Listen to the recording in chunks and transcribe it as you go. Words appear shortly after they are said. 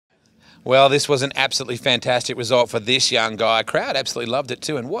Well, this was an absolutely fantastic result for this young guy. Crowd absolutely loved it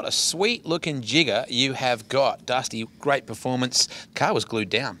too, and what a sweet-looking jigger you have got. Dusty, great performance. Car was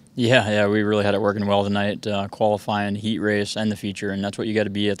glued down. Yeah, we really had it working well tonight, qualifying, heat race, and the feature, and that's what you got to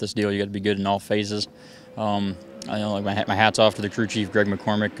be at this deal. You got to be good in all phases. I know, like my hat's off to the crew chief, Greg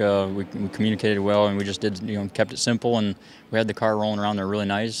McCormick. We communicated well, and we just did, kept it simple, and we had the car rolling around there really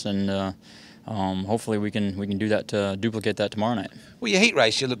nice, and hopefully we can do that to duplicate that tomorrow night. Well, your heat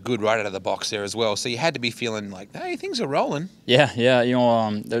race, you look good right out of the box there as well, so you had to be feeling like, hey, things are rolling. Yeah,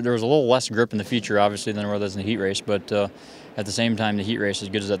 there was a little less grip in the feature, obviously, than there was in the heat race, but at the same time, the heat race, as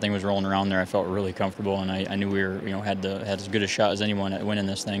good as that thing was rolling around there, I felt really comfortable, and I knew we were, had as good a shot as anyone at winning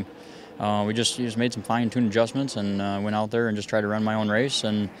this thing. We just made some fine-tuned adjustments and went out there and just tried to run my own race,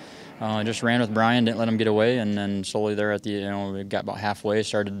 and just ran with Brian, didn't let him get away, and then slowly there at the, we got about halfway,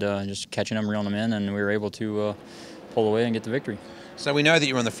 started just catching them, reeling them in, and we were able to pull away and get the victory. So we know that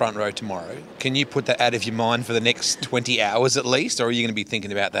you're on the front row tomorrow. Can you put that out of your mind for the next 20 hours at least, or are you going to be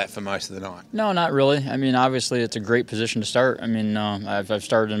thinking about that for most of the night? No, not really. I mean, obviously it's a great position to start. I mean, I've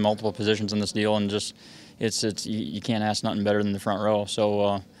started in multiple positions in this deal, and just you can't ask nothing better than the front row.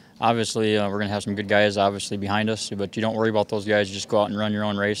 So obviously we're going to have some good guys obviously behind us, but you don't worry about those guys. You just go out and run your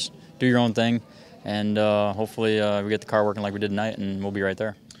own race, do your own thing, and hopefully we get the car working like we did tonight, and we'll be right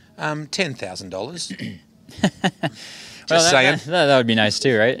there. $10,000. Well, saying. That would be nice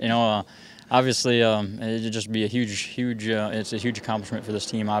too, right? Obviously it'd just be a huge, it's a huge accomplishment for this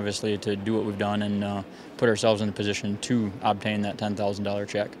team, obviously, to do what we've done and put ourselves in a position to obtain that $10,000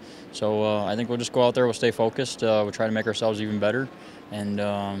 check. So I think we'll just go out there, we'll stay focused, we'll try to make ourselves even better, and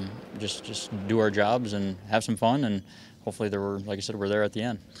just do our jobs and have some fun, and hopefully like I said, we're there at the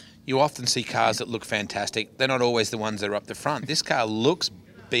end. You often see cars that look fantastic. They're not always the ones that are up the front. This car looks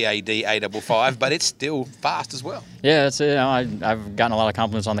BAD A55, but it's still fast as well. Yeah, I've gotten a lot of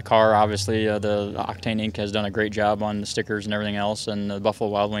compliments on the car. Obviously, the Octane Inc. has done a great job on the stickers and everything else, and the Buffalo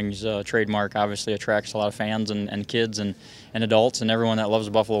Wild Wings trademark obviously attracts a lot of fans and kids and adults and everyone that loves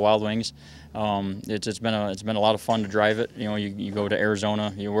the Buffalo Wild Wings. It's been a lot of fun to drive it. You go to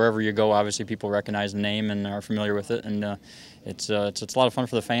Arizona, wherever you go, obviously people recognize the name and are familiar with it, and it's a lot of fun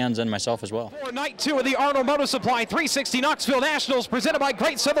for the fans and myself as well. For night 2 of the Arnold Motor Supply 360 Knoxville Nationals, presented by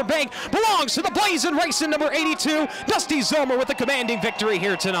Great Southern Bank, belongs to the Blazing Racing number 82, Dusty Zomer, with the commanding victory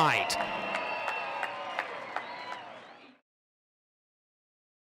here tonight.